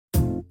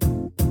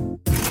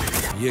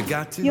You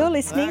got to You're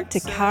listening to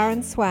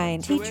Karen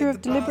Swain, teacher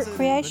of deliberate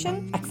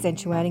creation,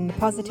 accentuating the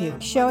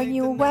positive, showing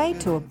you a way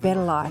to a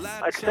better life.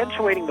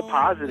 Accentuating the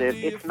positive,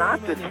 it's not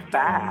just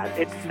fad,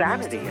 it's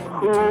sanity.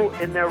 Who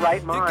in their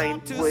right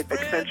mind would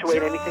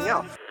accentuate anything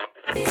else?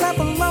 Clap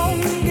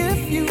along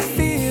if you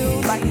feel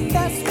like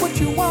that's what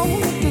you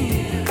want to do.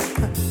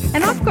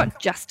 And I've got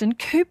Justin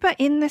Cooper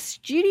in the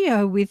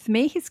studio with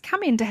me. He's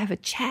come in to have a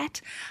chat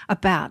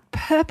about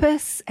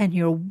purpose and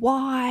your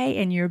why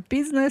and your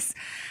business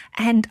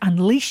and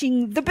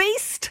unleashing the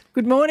beast.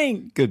 Good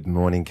morning. Good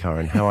morning,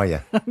 Karen. How are you?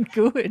 I'm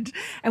good.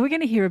 And we're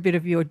going to hear a bit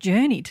of your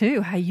journey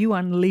too, how you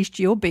unleashed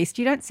your beast.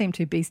 You don't seem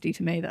too beastie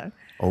to me though.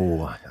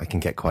 Oh, I can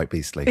get quite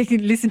beastly. You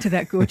can listen to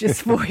that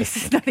gorgeous voice.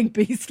 There's nothing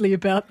beastly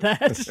about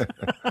that.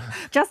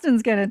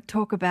 Justin's going to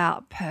talk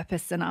about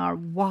purpose and our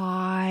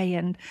why.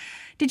 And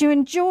did you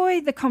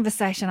enjoy the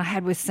conversation I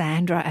had with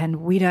Sandra and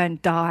We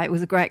Don't Die? It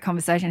was a great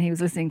conversation. He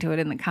was listening to it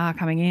in the car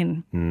coming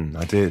in.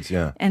 I did,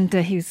 yeah. And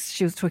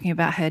she was talking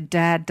about her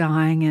dad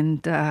dying,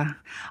 and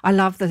I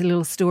love the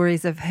little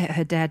stories of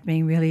her dad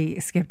being really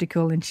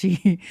skeptical, and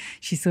she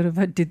sort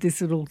of did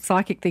this little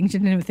psychic thing. She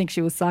didn't even think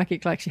she was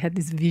psychic, like she had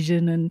this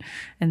vision, and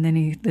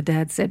then the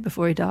dad said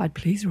before he died,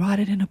 please write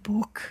it in a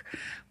book. It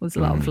was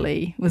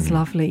lovely. It was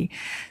lovely.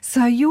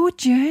 So your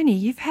journey,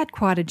 you've had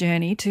quite a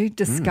journey to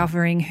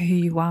discovering who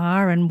you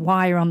are and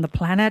why you're on the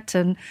planet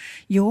and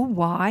your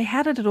why.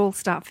 How did it all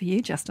start for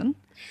you, Justin?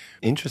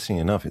 Interesting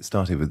enough, it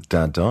started with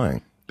Dad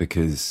dying,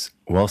 because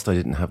whilst I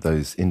didn't have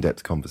those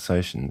in-depth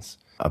conversations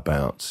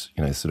about,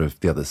 sort of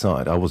the other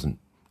side, I wasn't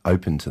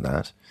open to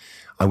that.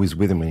 I was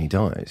with him when he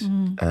died,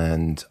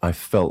 and I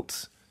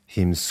felt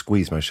him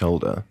squeeze my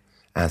shoulder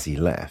as he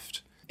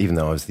left, even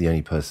though I was the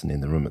only person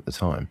in the room at the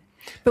time.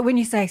 But when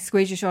you say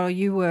squeeze your shoulder,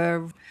 you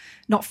were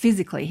not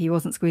physically. He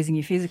wasn't squeezing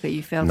you physically.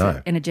 You felt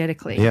it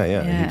energetically.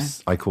 Yeah.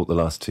 I caught the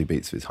last two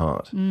beats of his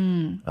heart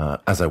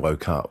as I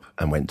woke up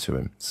and went to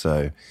him.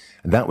 So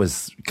that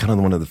was kind of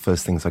one of the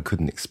first things I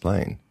couldn't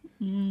explain,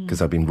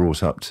 because I've been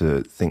brought up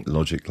to think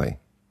logically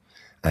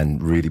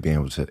and really be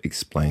able to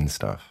explain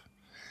stuff.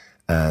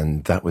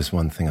 And that was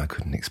one thing I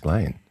couldn't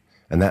explain.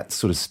 And that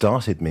sort of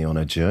started me on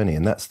a journey.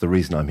 And that's the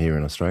reason I'm here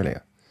in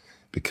Australia,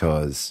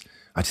 because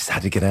I just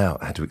had to get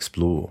out. I had to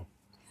explore.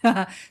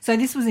 So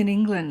this was in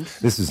England?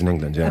 This was in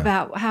England, yeah.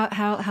 About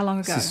how long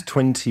ago? This is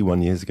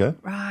 21 years ago.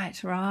 Right.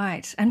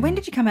 And when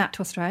did you come out to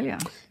Australia?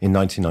 In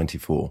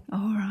 1994.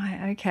 Oh,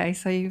 right. Okay.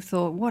 So you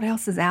thought, what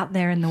else is out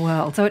there in the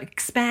world? So it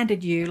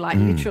expanded you, like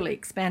literally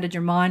expanded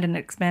your mind and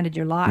expanded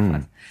your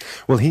life.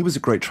 Well, he was a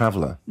great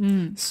traveller.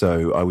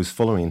 So I was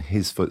following in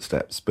his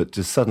footsteps, but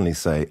to suddenly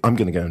say, I'm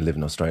going to go and live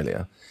in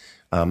Australia,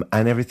 and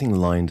everything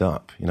lined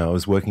up. I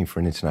was working for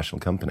an international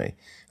company,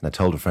 and I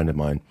told a friend of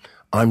mine,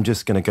 I'm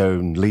just going to go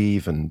and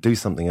leave and do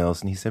something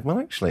else. And he said, well,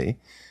 actually,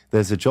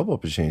 there's a job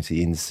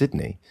opportunity in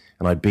Sydney.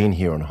 And I'd been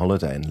here on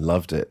holiday and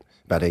loved it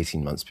about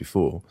 18 months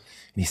before.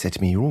 And he said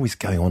to me, you're always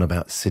going on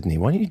about Sydney.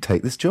 Why don't you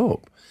take this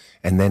job?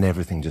 And then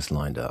everything just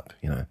lined up,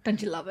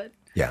 Don't you love it?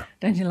 Yeah.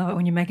 Don't you love it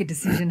when you make a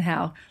decision,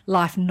 how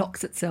life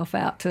knocks itself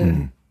out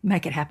to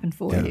make it happen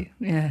for you?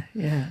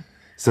 Yeah.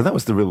 So that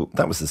was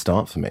the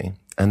start for me.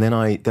 And then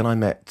I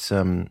met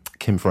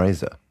Kim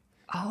Fraser.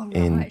 Oh, right.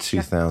 In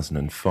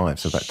 2005,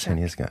 so about 10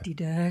 years ago.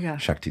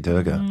 Shakti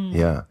Durga,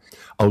 yeah.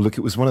 Oh, look,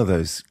 it was one of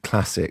those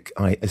classic,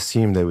 I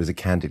assumed there was a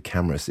candid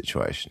camera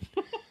situation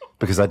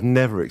because I'd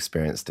never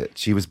experienced it.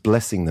 She was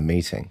blessing the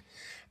meeting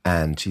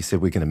and she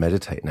said, we're going to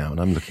meditate now. And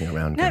I'm looking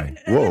around going,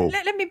 whoa.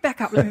 Let me back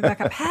up.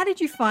 How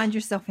did you find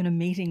yourself in a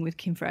meeting with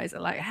Kim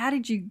Fraser? Like, how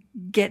did you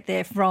get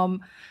there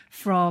from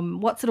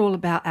what's it all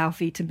about,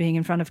 Alfie, to being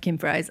in front of Kim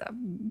Fraser?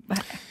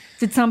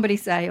 Did somebody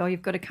say, oh,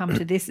 you've got to come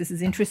to this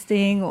is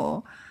interesting,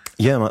 or...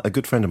 Yeah, a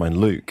good friend of mine,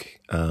 Luke,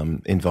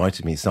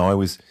 invited me. So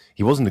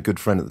he wasn't a good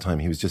friend at the time.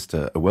 He was just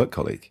a work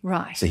colleague.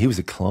 Right. So he was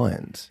a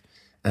client.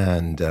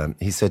 And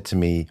he said to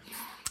me,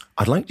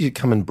 I'd like you to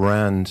come and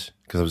brand,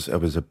 because I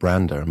was a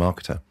brander, a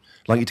marketer.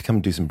 I'd like you to come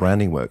and do some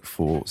branding work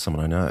for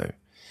someone I know.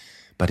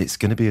 But it's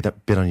going to be a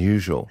bit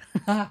unusual.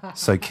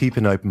 So keep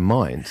an open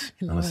mind.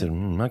 And I said,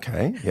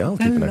 okay, yeah, I'll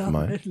keep an open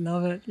mind.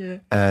 Love it, yeah.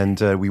 And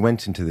we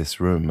went into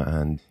this room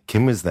and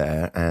Kim was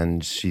there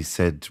and she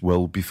said,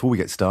 well, before we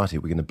get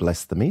started, we're going to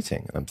bless the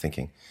meeting. And I'm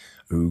thinking,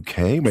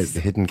 okay, where's the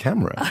hidden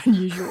camera?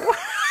 Unusual.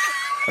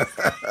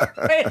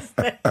 Where's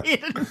the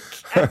hidden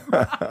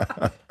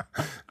camera?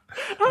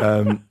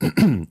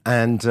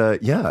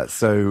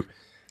 So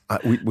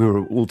we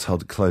were all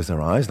told to close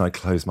our eyes, and I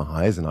closed my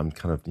eyes and I'm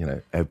kind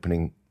of,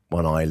 opening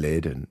one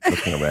eyelid and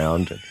looking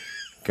around and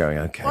going,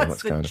 okay,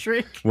 what's going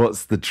on?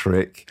 What's the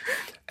trick?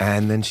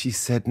 And then she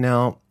said,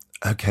 now,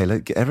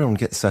 okay, everyone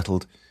get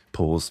settled.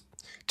 Pause.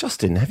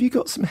 Justin, have you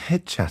got some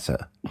head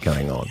chatter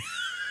going on?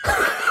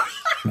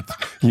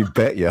 You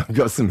bet you, I've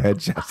got some head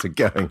chatter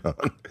going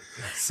on.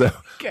 So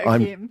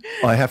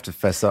I have to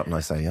fess up and I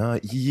say,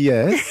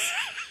 yes.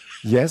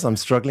 Yes, I'm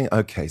struggling.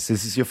 Okay, so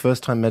this is your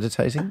first time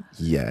meditating?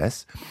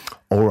 Yes.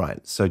 All right,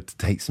 so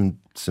take some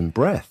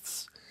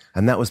breaths.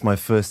 And that was my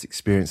first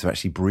experience of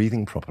actually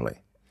breathing properly.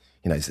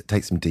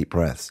 Take some deep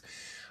breaths.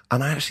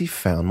 And I actually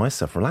found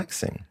myself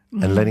relaxing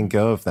and letting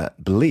go of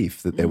that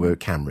belief that there were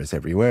cameras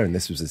everywhere and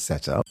this was a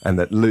setup and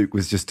that Luke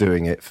was just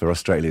doing it for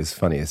Australia's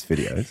funniest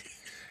videos.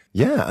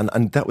 Yeah,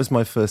 and that was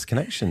my first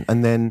connection.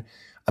 And then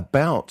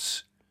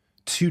about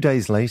 2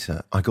 days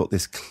later, I got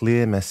this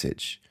clear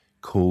message,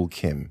 call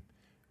Kim,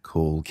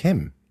 call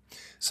Kim.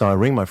 So I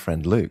ring my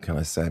friend Luke and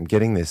I say, I'm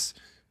getting this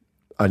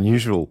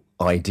unusual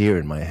idea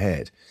in my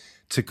head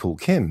to call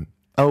Kim.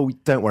 Oh,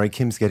 don't worry,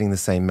 Kim's getting the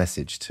same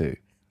message too.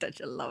 Don't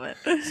you love it?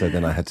 So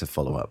then I had to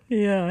follow up.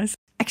 Yes.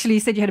 Actually, you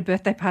said you had a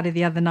birthday party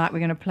the other night. We're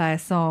going to play a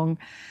song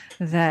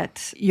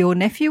that your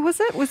nephew, was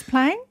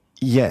playing?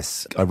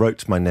 Yes, I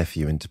roped my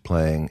nephew into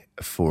playing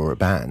for a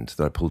band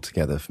that I pulled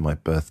together for my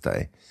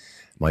birthday,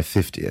 my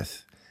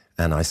 50th,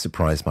 and I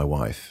surprised my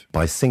wife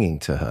by singing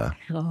to her.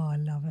 Oh, I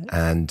love it.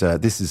 And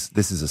this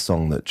is a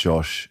song that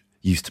Josh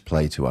used to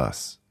play to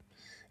us.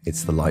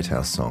 It's the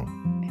Lighthouse song.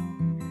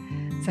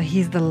 So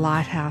here's the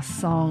Lighthouse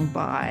song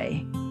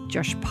by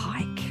Josh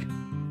Pike.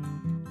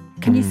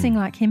 Can you sing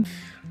like him?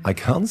 I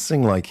can't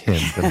sing like him,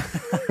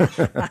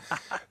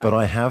 but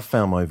I have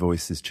found my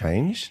voice has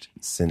changed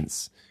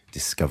since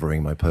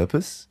discovering my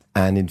purpose.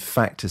 And in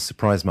fact, to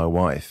surprise my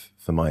wife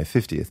for my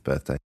 50th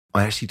birthday,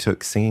 I actually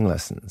took singing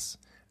lessons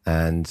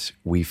and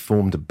we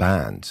formed a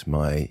band,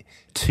 my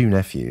 2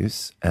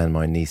 nephews and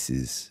my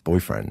niece's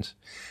boyfriend.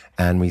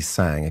 And we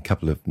sang a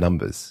couple of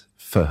numbers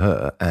for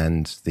her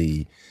and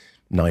the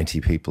 90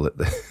 people at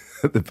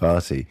the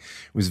party. It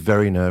was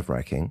very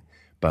nerve-wracking.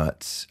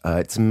 But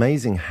it's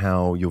amazing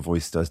how your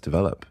voice does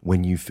develop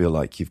when you feel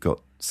like you've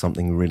got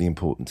something really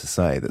important to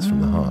say that's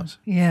from the heart.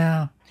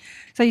 Yeah.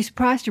 So you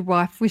surprised your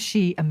wife. Was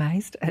she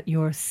amazed at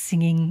your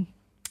singing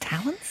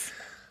talents?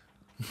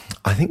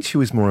 I think she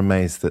was more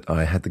amazed that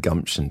I had the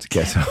gumption to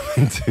get up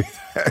and do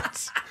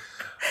that.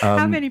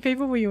 How many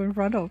people were you in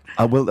front of?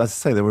 Well, as I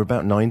say, there were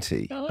about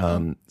 90.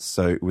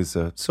 So it was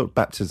a sort of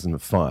baptism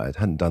of fire. I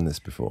hadn't done this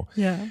before.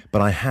 Yeah.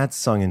 But I had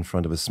sung in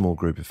front of a small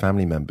group of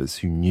family members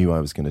who knew I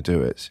was going to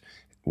do it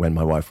when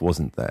my wife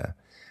wasn't there.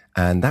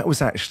 And that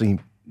was actually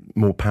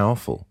more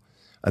powerful.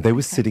 They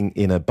were sitting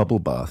in a bubble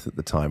bath at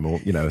the time,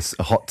 or,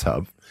 a hot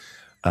tub.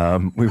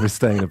 We were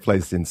staying in a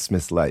place in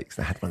Smiths Lakes.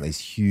 They had one of these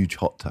huge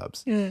hot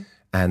tubs. Yeah.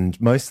 And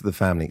most of the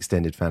family,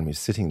 extended family, was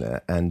sitting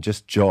there. And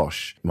just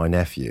Josh, my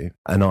nephew,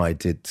 and I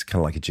did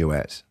kind of like a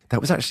duet. That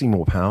was actually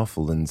more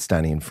powerful than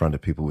standing in front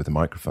of people with a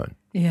microphone.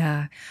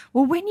 Yeah.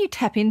 Well, when you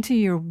tap into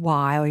your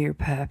why or your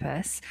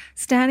purpose,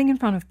 standing in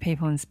front of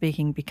people and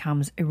speaking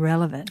becomes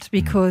irrelevant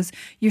because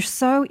you're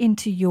so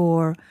into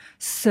your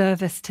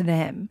service to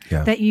them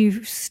that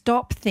you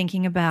stop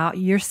thinking about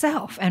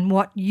yourself and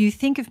what you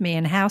think of me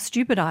and how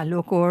stupid I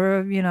look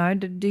or,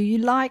 do you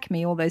like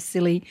me? All those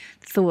silly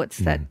thoughts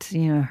that,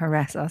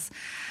 harass us.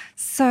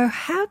 So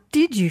how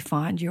did you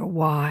find your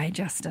why,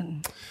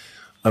 Justin?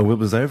 Oh, well, it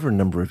was over a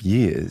number of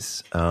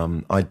years.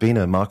 I'd been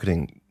a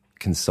marketing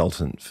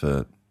consultant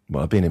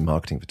I've been in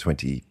marketing for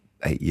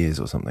 28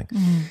 years or something.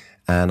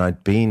 And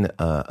I'd been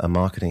a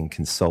marketing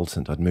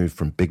consultant. I'd moved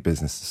from big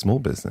business to small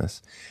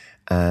business.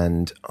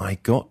 And I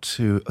got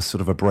to a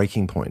sort of a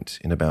breaking point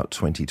in about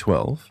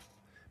 2012,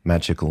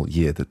 magical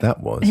year that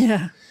was,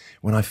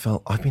 when I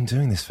felt I've been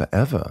doing this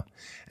forever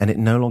and it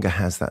no longer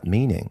has that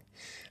meaning.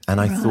 And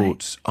I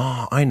thought,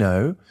 I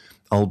know,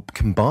 I'll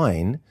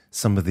combine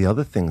some of the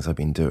other things I've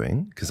been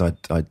doing because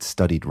I'd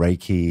studied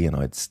Reiki and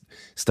I'd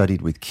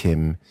studied with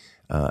Kim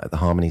at the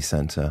Harmony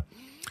Center,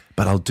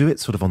 but I'll do it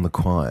sort of on the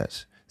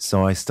quiet.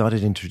 So I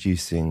started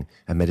introducing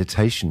a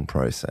meditation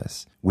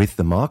process with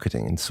the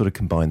marketing and sort of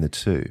combined the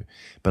two.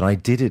 But I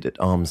did it at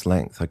arm's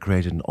length. I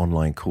created an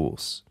online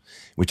course,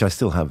 which I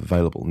still have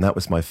available. And that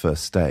was my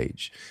first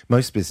stage.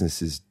 Most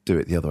businesses do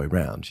it the other way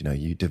around.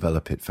 You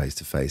develop it face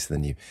to face,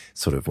 then you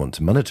sort of want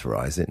to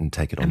monetize it and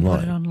take it online.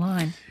 Put it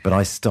online. But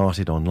I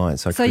started online.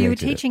 So you were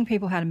teaching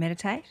people how to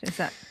meditate? Is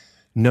that...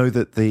 No,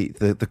 that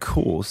the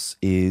course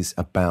is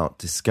about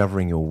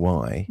discovering your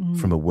why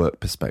from a work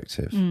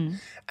perspective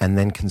and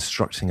then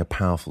constructing a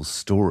powerful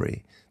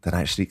story that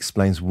actually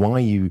explains why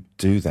you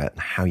do that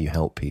and how you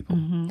help people.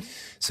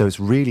 So it's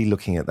really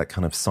looking at that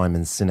kind of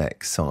Simon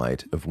Sinek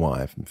side of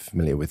why. I'm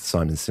familiar with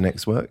Simon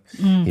Sinek's work.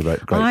 He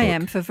wrote a great book. I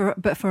am,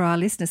 but for our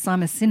listeners,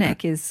 Simon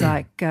Sinek is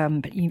like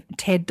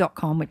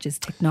TED.com, which is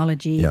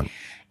technology,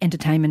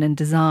 entertainment and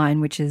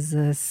design, which is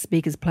a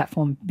speaker's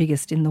platform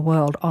biggest in the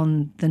world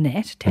on the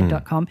net,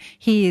 TED.com.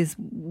 He is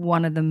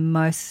one of the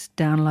most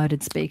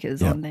downloaded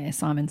speakers on there,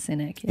 Simon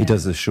Sinek. He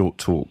does a short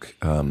talk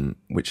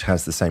which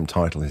has the same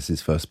title as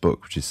his first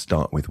book, which is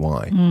Start With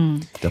Why.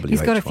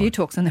 He's got a few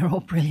talks and they're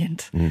all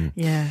brilliant.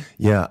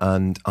 Yeah,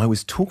 and I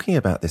was talking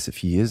about this a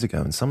few years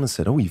ago and someone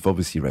said, you've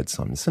obviously read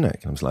Simon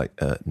Sinek. And I was like,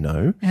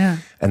 no. Yeah.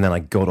 And then I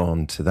got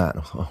on to that.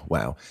 And I thought,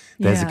 wow,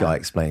 there's a guy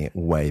explaining it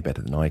way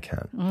better than I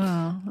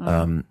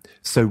can.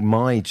 So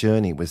my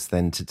journey was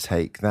then to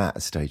take that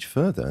a stage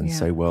further and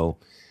say, well,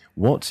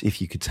 what if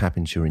you could tap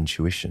into your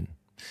intuition?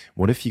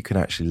 What if you could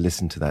actually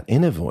listen to that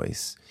inner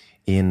voice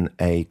in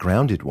a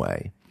grounded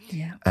way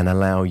and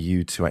allow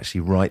you to actually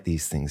write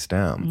these things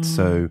down?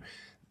 So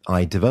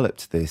I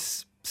developed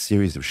this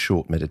series of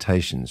short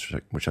meditations,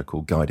 which I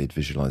call guided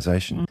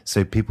visualization.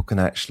 So people can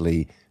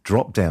actually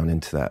drop down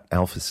into that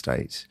alpha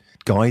state,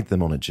 guide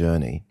them on a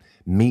journey,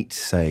 meet,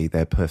 say,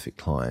 their perfect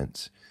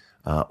client,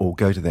 or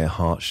go to their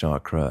heart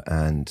chakra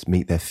and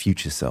meet their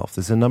future self.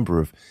 There's a number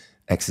of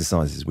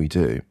exercises we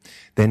do.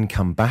 Then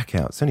come back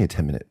out. It's only a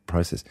 10-minute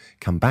process.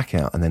 Come back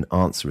out and then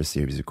answer a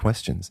series of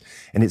questions.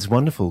 And it's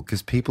wonderful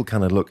because people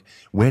kind of look,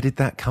 where did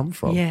that come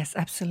from? Yes,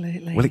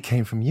 absolutely. Well, it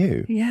came from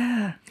you.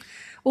 Yeah.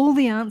 All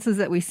the answers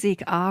that we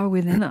seek are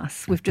within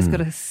us. We've just got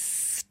to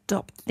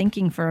stop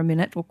thinking for a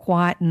minute or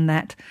quieten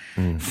that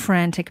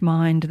frantic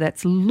mind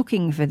that's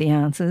looking for the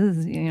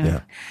answers,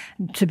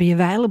 to be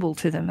available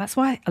to them. That's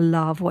why I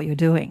love what you're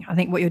doing. I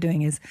think what you're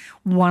doing is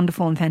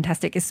wonderful and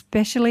fantastic,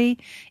 especially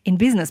in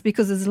business,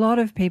 because there's a lot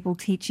of people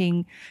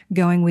teaching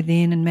going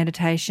within and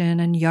meditation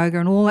and yoga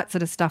and all that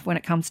sort of stuff when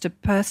it comes to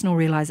personal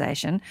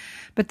realization.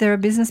 But there are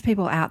business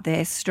people out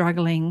there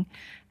struggling,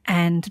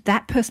 and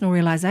that personal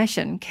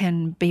realization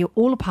can be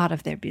all a part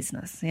of their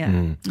business.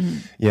 Yeah.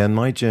 Yeah, and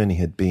my journey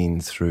had been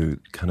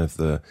through kind of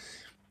the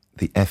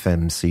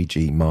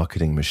FMCG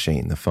marketing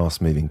machine, the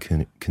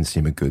fast-moving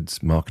consumer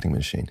goods marketing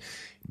machine,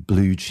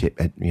 blue chip,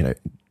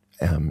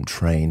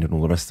 trained and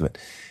all the rest of it.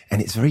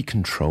 And it's very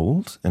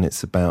controlled, and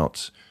it's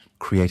about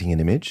creating an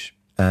image.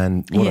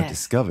 And what I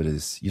discovered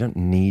is you don't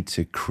need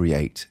to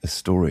create a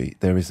story.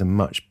 There is a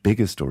much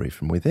bigger story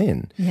from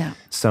within. Yeah.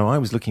 So I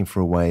was looking for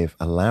a way of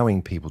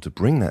allowing people to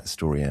bring that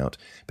story out,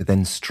 but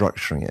then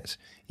structuring it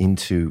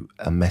into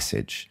a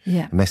message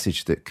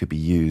that could be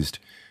used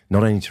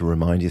not only to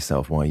remind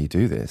yourself why you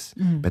do this,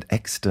 but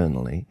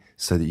externally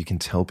so that you can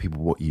tell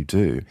people what you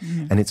do.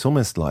 And it's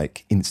almost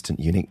like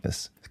instant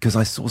uniqueness, because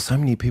I saw so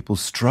many people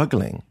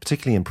struggling,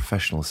 particularly in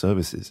professional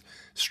services,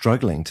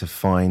 struggling to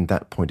find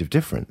that point of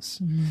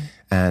difference.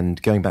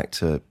 And going back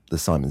to the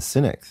Simon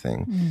Sinek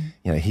thing,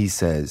 he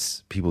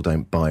says people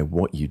don't buy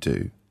what you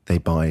do, they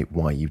buy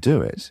why you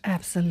do it.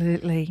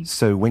 Absolutely.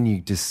 So when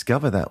you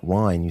discover that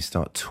why and you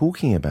start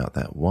talking about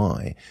that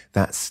why,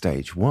 that's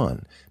stage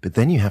one. But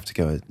then you have to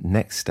go a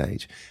next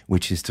stage,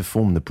 which is to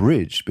form the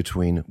bridge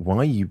between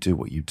why you do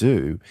what you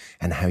do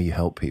and how you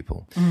help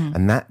people.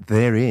 And that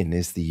therein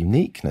is the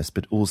uniqueness,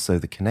 but also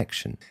the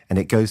connection. And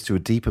it goes to a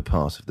deeper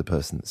part of the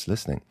person that's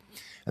listening.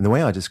 And the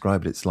way I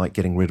describe it, it's like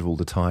getting rid of all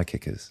the tire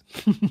kickers.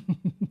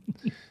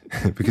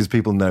 Because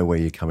people know where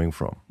you're coming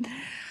from.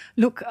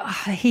 Look,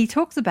 he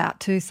talks about,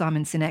 too,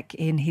 Simon Sinek,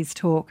 in his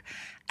talk,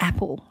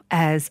 Apple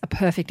as a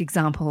perfect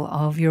example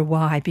of your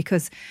why,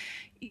 because,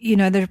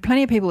 there are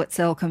plenty of people that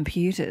sell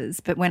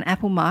computers, but when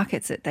Apple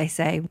markets it, they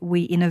say,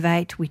 we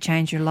innovate, we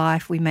change your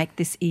life, we make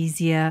this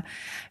easier,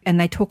 and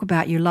they talk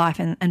about your life,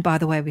 and by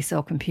the way, we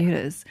sell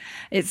computers.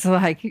 It's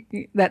like,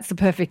 that's the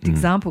perfect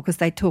example, because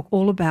they talk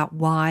all about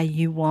why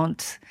you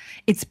want,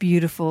 it's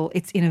beautiful,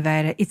 it's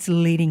innovative, it's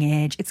leading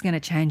edge, it's going to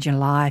change your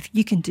life,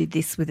 you can do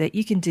this with it,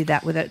 you can do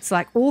that with it. It's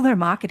like all their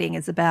marketing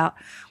is about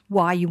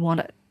why you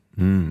want it.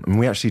 And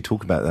we actually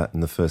talk about that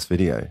in the first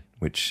video,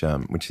 which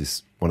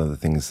is one of the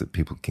things that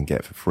people can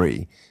get for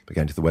free by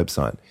going to the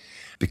website,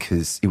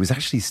 because it was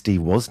actually Steve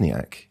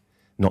Wozniak,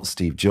 not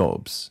Steve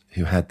Jobs,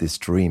 who had this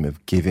dream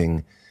of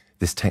giving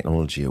this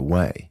technology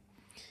away,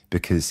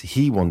 because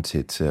he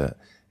wanted to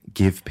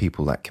give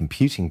people that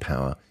computing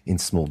power in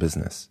small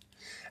business.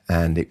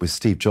 And it was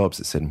Steve Jobs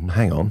that said,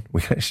 hang on,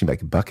 we can actually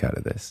make a buck out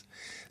of this.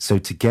 So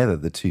together,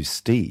 the two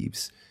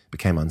Steves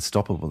became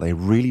unstoppable. They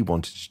really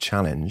wanted to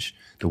challenge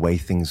the way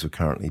things were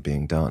currently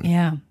being done.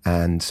 Yeah.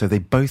 And so they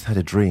both had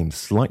a dream,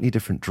 slightly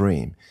different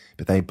dream,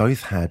 but they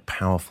both had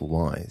powerful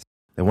whys.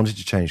 They wanted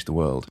to change the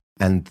world.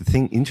 And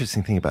the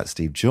interesting thing about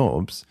Steve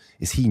Jobs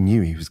is he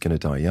knew he was going to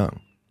die young.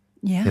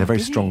 Yeah. He had a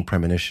very strong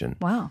premonition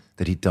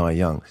that he'd die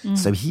young.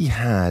 So he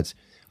had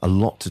a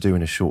lot to do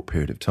in a short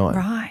period of time.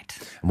 Right.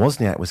 And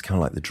Wozniak was kind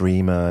of like the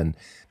dreamer and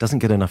doesn't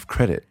get enough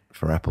credit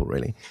for Apple,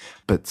 really.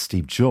 But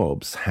Steve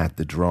Jobs had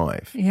the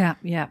drive. Yeah.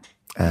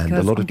 And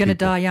because a lot of I'm going to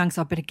people, die young,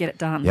 so I better get it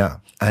done. Yeah.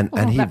 And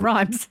he that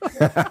rhymes.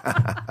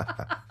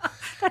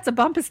 That's a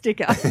bumper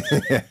sticker.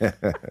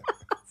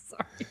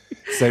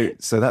 Sorry.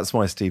 So that's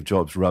why Steve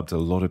Jobs rubbed a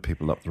lot of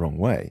people up the wrong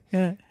way.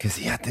 Yeah. Because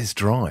he had this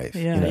drive,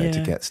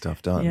 to get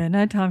stuff done. Yeah,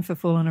 no time for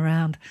fooling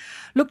around.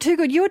 Look, Too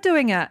Good, you're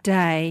doing a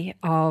day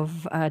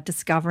of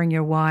discovering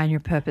your why and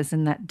your purpose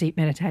in that deep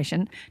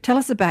meditation. Tell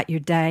us about your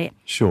day.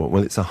 Sure.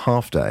 Well, it's a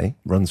half day,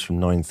 runs from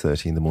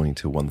 9:30 in the morning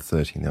till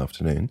 1:30 in the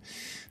afternoon.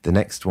 The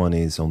next one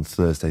is on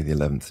Thursday, the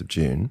 11th of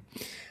June.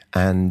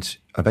 And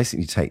I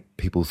basically take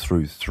people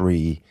through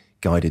 3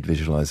 guided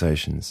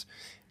visualizations,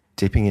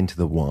 dipping into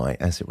the why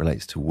as it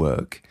relates to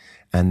work,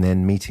 and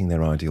then meeting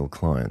their ideal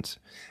client.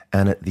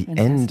 And at the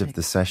end of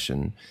the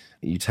session,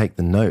 you take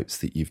the notes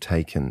that you've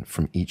taken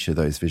from each of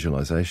those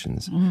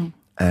visualizations,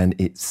 and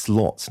it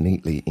slots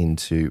neatly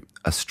into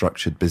a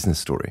structured business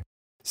story.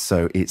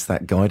 So it's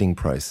that guiding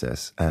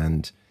process,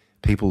 and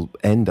people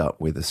end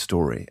up with a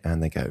story,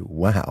 and they go,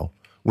 wow,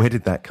 where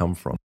did that come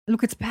from?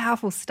 Look, it's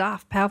powerful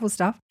stuff.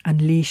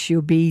 Unleash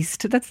your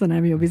beast. That's the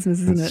name of your business,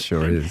 isn't it? It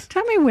sure is.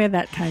 Tell me where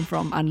that came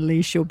from,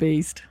 Unleash Your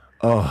Beast.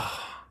 Oh,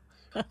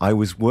 I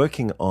was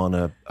working on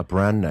a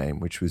brand name,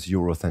 which was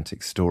Your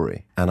Authentic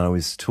Story. And I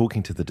was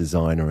talking to the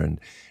designer, and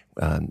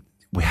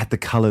we had the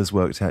colors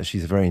worked out.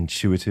 She's a very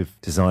intuitive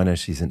designer.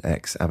 She's an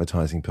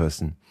ex-advertising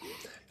person.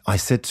 I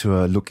said to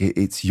her, look,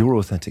 it's Your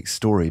Authentic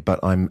Story, but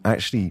I'm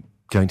actually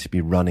going to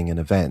be running an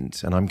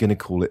event, and I'm going to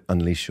call it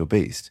Unleash Your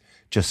Beast,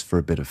 just for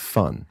a bit of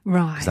fun.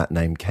 Right. Because that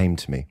name came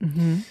to me.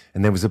 Mm-hmm.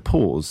 And there was a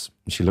pause,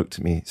 and she looked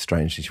at me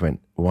strangely. She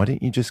went, why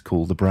don't you just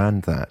call the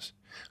brand that?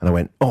 And I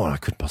went, I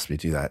couldn't possibly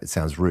do that. It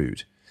sounds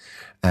rude.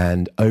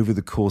 And over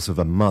the course of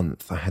a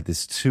month, I had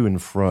this to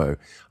and fro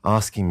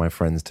asking my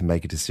friends to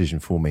make a decision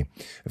for me.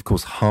 Of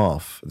course,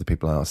 half of the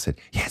people I asked said,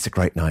 yeah, it's a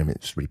great name.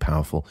 It's really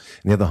powerful.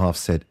 And the other half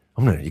said,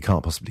 oh, no, you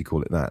can't possibly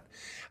call it that.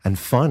 And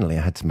finally,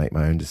 I had to make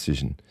my own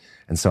decision.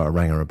 And so I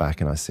rang her back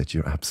and I said,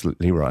 you're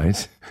absolutely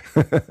right.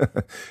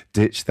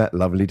 Ditch that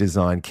lovely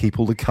design, keep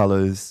all the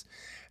colours,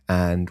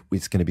 and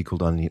it's going to be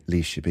called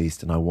Unleash Your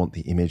Beast, and I want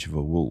the image of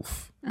a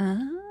wolf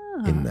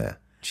in there.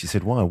 She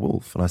said, why a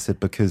wolf? And I said,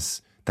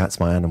 because that's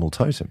my animal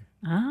totem.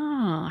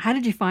 How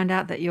did you find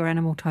out that your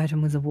animal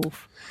totem was a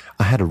wolf?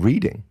 I had a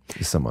reading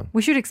with someone.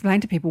 We should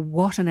explain to people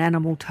what an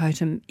animal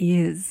totem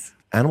is.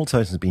 Animal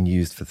totems have been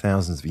used for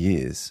thousands of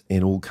years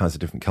in all kinds of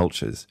different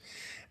cultures.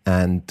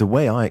 And the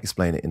way I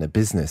explain it in a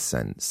business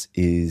sense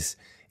is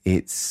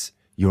it's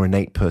your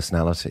innate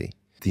personality,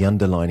 the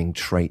underlying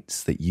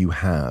traits that you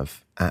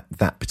have at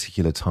that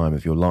particular time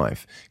of your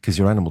life, because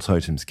your animal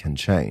totems can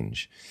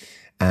change.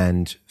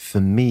 And for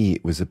me,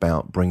 it was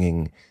about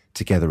bringing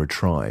together a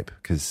tribe,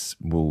 because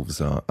wolves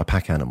are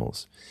pack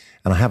animals.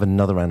 And I have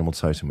another animal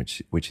totem,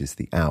 which is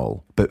the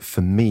owl. But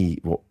for me,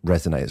 what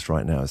resonates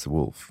right now is the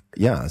wolf.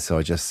 Yeah, so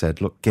I just said,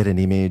 look, get an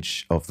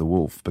image of the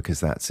wolf, because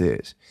that's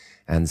it.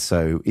 And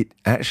so it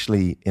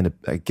actually,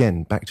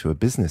 again, back to a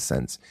business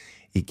sense,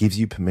 it gives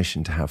you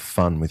permission to have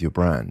fun with your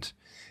brand,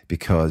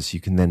 because you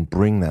can then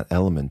bring that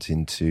element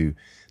into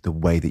the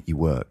way that you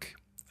work,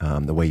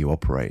 the way you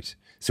operate.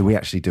 So we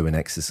actually do an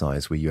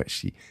exercise where you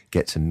actually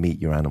get to meet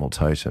your animal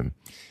totem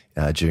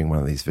during one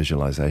of these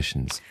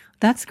visualizations.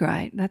 That's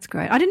great. That's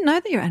great. I didn't know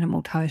that your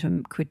animal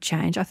totem could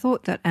change. I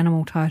thought that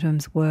animal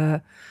totems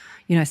were,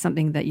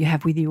 something that you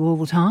have with you all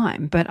the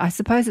time. But I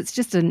suppose it's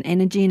just an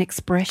energy and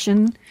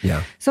expression.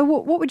 Yeah. So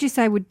what would you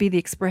say would be the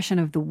expression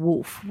of the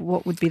wolf?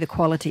 What would be the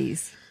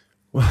qualities?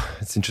 Well,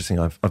 it's interesting.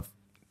 I've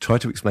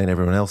tried to explain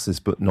everyone else's,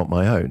 but not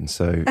my own.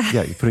 So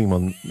yeah, you're putting me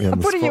on the I'm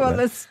putting you on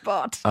there. the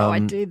spot. I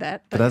do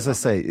that. But as I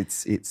say,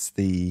 it's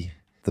the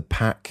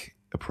pack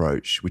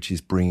approach, which is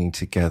bringing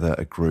together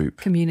a group,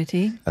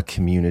 a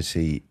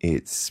community.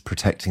 It's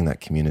protecting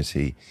that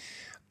community,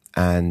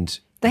 and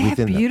they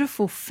have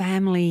beautiful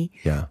family.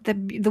 Yeah,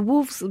 the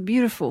wolves,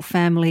 beautiful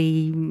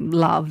family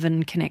love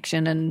and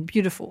connection, and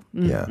beautiful.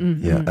 Yeah.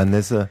 And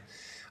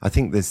I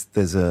think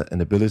there's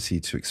an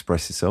ability to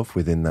express yourself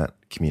within that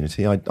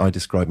community. I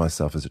describe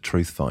myself as a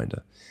truth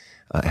finder,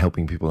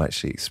 helping people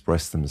actually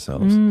express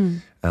themselves.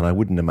 And I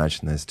wouldn't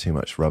imagine there's too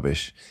much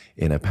rubbish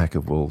in a pack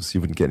of wolves. You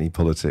wouldn't get any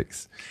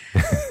politics.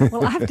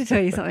 Well, I have to tell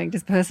you something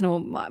just personal.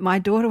 My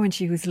daughter, when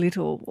she was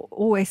little,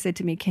 always said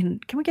to me, can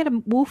we get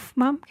a wolf,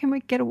 Mum? Can we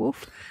get a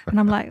wolf?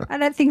 And I'm like, I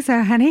don't think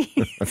so, honey.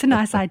 It's a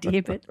nice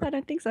idea, but I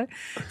don't think so.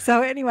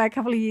 So anyway, a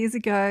couple of years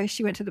ago,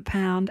 she went to the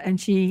pound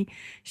and she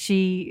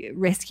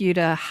rescued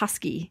a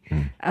husky,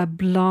 a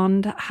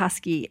blonde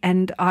husky.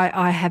 And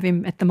I have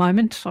him at the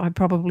moment. I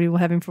probably will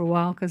have him for a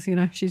while because,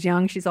 she's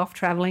young. She's off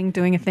traveling,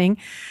 doing a thing.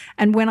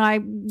 And when I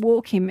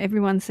walk him,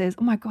 everyone says,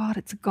 oh, my God,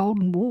 it's a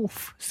golden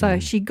wolf. So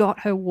she got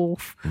her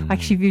wolf.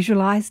 Like she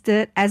visualized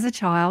it as a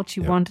child. She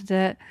wanted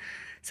it.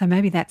 So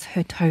maybe that's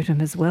her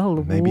totem as well,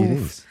 the maybe wolf. It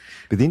is.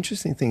 But the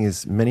interesting thing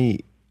is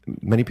many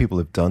people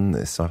have done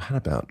this. I've had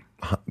about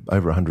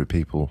over 100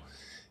 people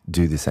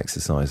do this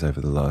exercise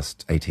over the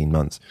last 18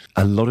 months.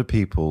 A lot of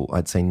people,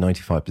 I'd say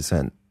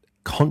 95%,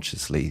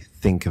 consciously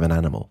think of an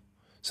animal.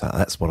 So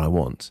that's what I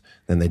want.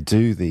 Then they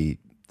do the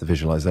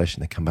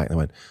visualization. They come back and they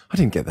went, I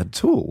didn't get that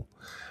at all.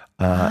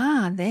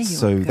 There you go.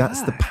 So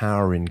that's the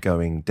power in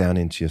going down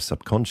into your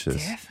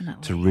subconscious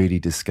to really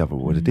discover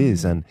what it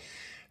is. And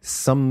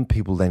some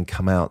people then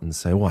come out and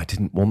say, I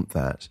didn't want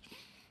that.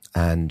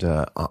 And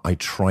I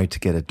tried to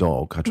get a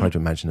dog. I tried to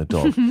imagine a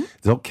dog. The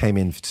dog came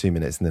in for 2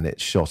 minutes and then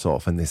it shot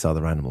off and this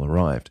other animal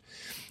arrived.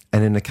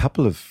 And in a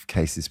couple of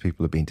cases,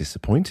 people have been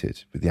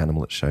disappointed with the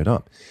animal that showed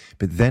up.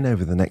 But then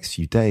over the next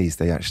few days,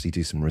 they actually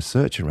do some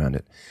research around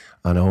it.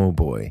 And oh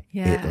boy,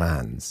 it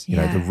lands. You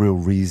know, the real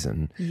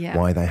reason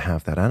why they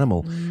have that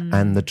animal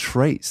and the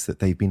traits that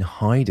they've been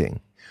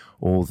hiding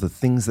or the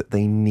things that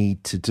they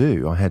need to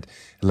do. I had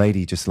a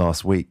lady just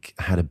last week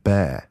had a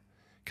bear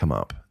come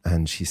up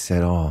and she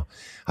said,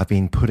 I've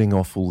been putting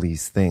off all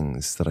these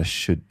things that I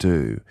should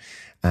do.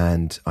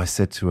 And I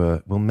said to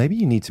her, well, maybe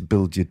you need to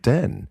build your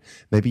den.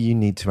 Maybe you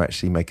need to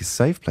actually make a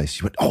safe place.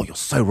 She went, you're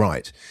so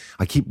right.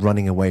 I keep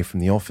running away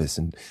from the office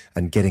and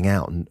getting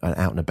out and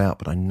about,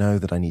 but I know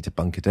that I need to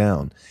bunker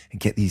down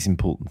and get these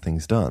important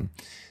things done.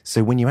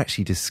 So when you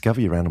actually discover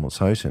your animal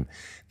totem,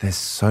 there's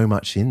so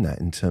much in that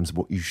in terms of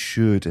what you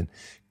should and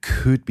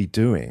could be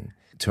doing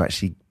to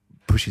actually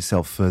push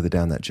yourself further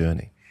down that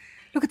journey.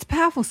 Look, it's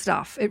powerful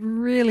stuff. It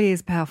really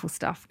is powerful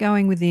stuff.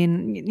 Going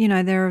within, you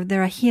know,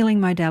 there are healing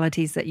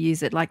modalities that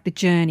use it, like the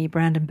Journey,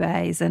 Brandon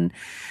Bayes, and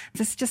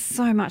there's just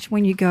so much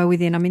when you go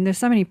within. I mean, there's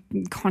so many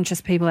conscious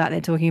people out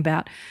there talking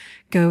about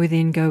go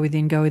within, go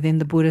within, go within.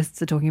 The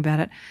Buddhists are talking about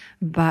it,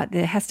 but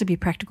there has to be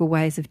practical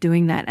ways of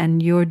doing that,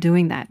 and you're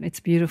doing that. It's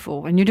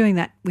beautiful, and you're doing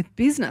that with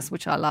business,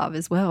 which I love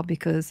as well,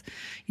 because,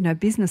 you know,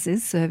 business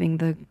is serving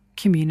the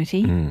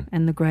community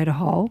and the greater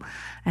whole,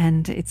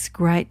 and it's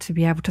great to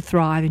be able to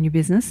thrive in your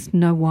business,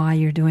 know why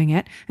you're doing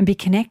it, and be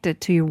connected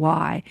to your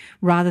why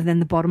rather than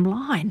the bottom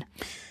line.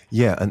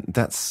 Yeah, and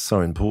that's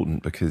so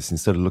important, because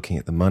instead of looking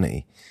at the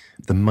money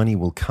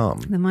will come.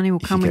 The money will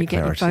come when you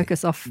get your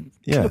focus off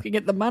looking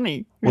at the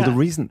money. Well, the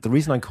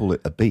reason I call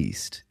it a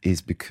beast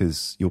is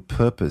because your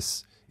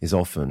purpose is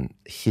often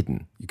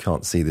hidden. You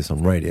can't see this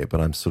on radio,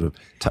 but I'm sort of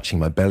touching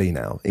my belly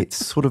now. It's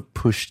sort of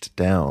pushed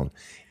down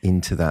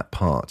into that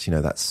part, you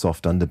know, that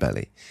soft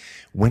underbelly.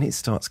 When it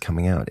starts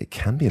coming out, it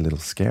can be a little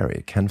scary.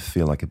 It can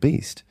feel like a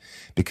beast,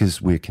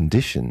 because we're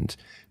conditioned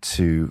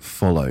to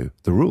follow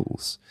the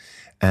rules.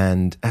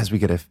 And as we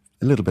get a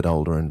little bit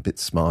older and a bit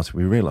smarter,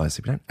 we realize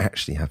that we don't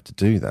actually have to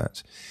do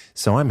that.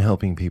 So I'm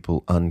helping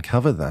people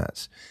uncover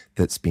that's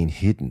been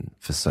hidden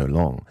for so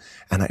long,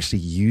 and actually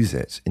use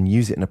it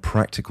in a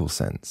practical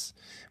sense.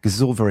 Because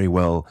it's all very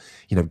well,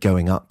 you know,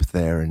 going up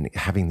there and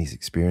having these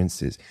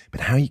experiences,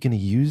 but how are you going to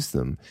use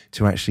them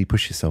to actually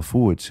push yourself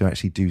forward, to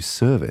actually do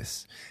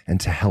service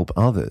and to help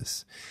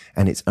others?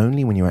 And it's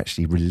only when you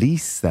actually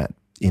release that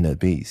inner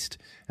beast,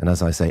 and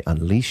as I say,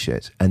 unleash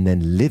it and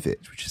then live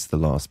it, which is the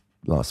last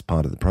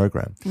part of the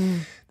program.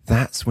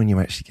 That's when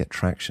you actually get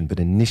traction, but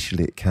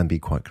initially it can be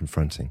quite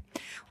confronting.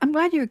 I'm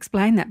glad you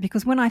explained that,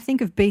 because when I think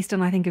of beast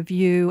and I think of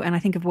you and I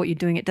think of what you're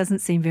doing, it doesn't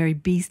seem very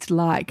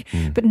beast-like.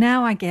 But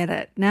now I get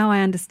it. Now I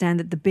understand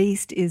that the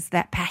beast is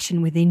that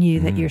passion within you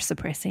that you're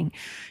suppressing.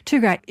 Too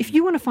great. If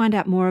you want to find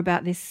out more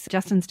about this,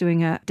 Justin's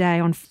doing a day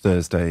on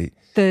Thursday,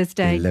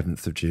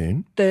 11th of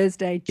June.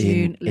 Thursday,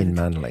 June. In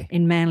Manly.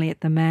 In Manly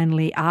at the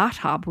Manly Art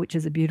Hub, which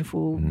is a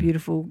beautiful,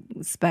 beautiful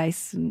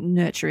space,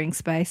 nurturing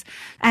space.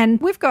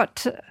 And we've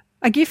got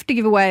a gift to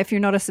give away if you're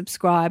not a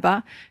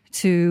subscriber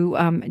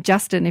to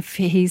Justin, if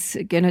he's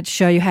going to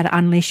show you how to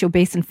unleash your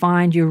beast and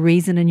find your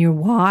reason and your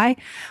why.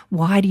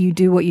 Why do you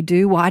do what you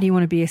do? Why do you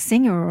want to be a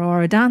singer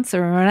or a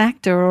dancer or an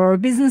actor or a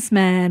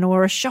businessman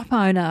or a shop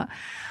owner?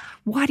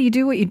 Why do you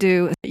do what you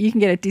do? You can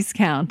get a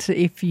discount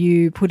if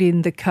you put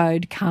in the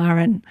code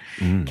Karen,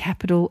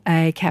 capital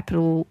A,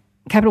 capital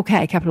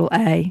K, capital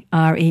A,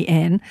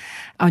 REN,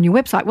 on your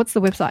website. What's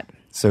the website?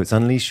 So it's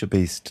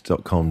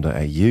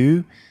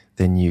unleashyourbeast.com.au.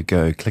 Then you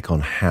go click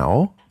on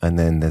How, and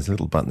then there's a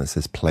little button that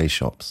says Play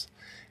Shops.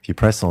 If you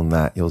press on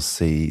that, you'll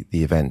see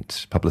the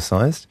event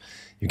publicised.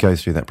 You go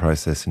through that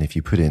process, and if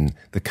you put in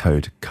the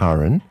code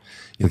Karen,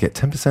 you'll get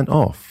 10%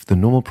 off the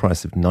normal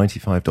price of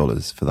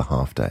 $95 for the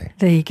half day.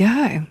 There you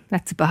go.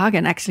 That's a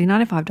bargain. Actually,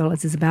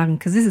 $95 is a bargain,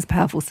 because this is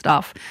powerful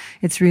stuff.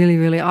 It's really,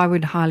 really, I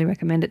would highly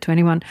recommend it to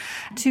anyone.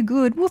 Too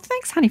good. Well,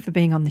 thanks, honey, for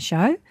being on the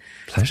show.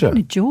 Pleasure. It's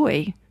been a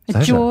joy.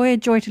 A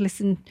joy to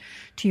listen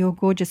to your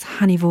gorgeous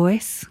honey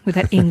voice with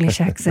that English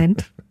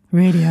accent.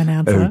 Radio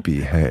announcer. Oh,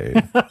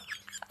 behave. I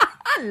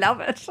love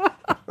it.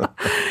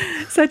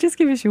 So just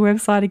give us your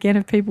website again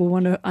if people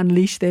want to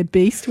unleash their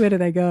beast. Where do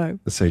they go?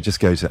 So just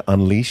go to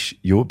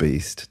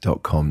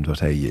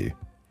unleashyourbeast.com.au.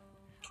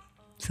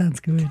 Sounds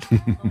good.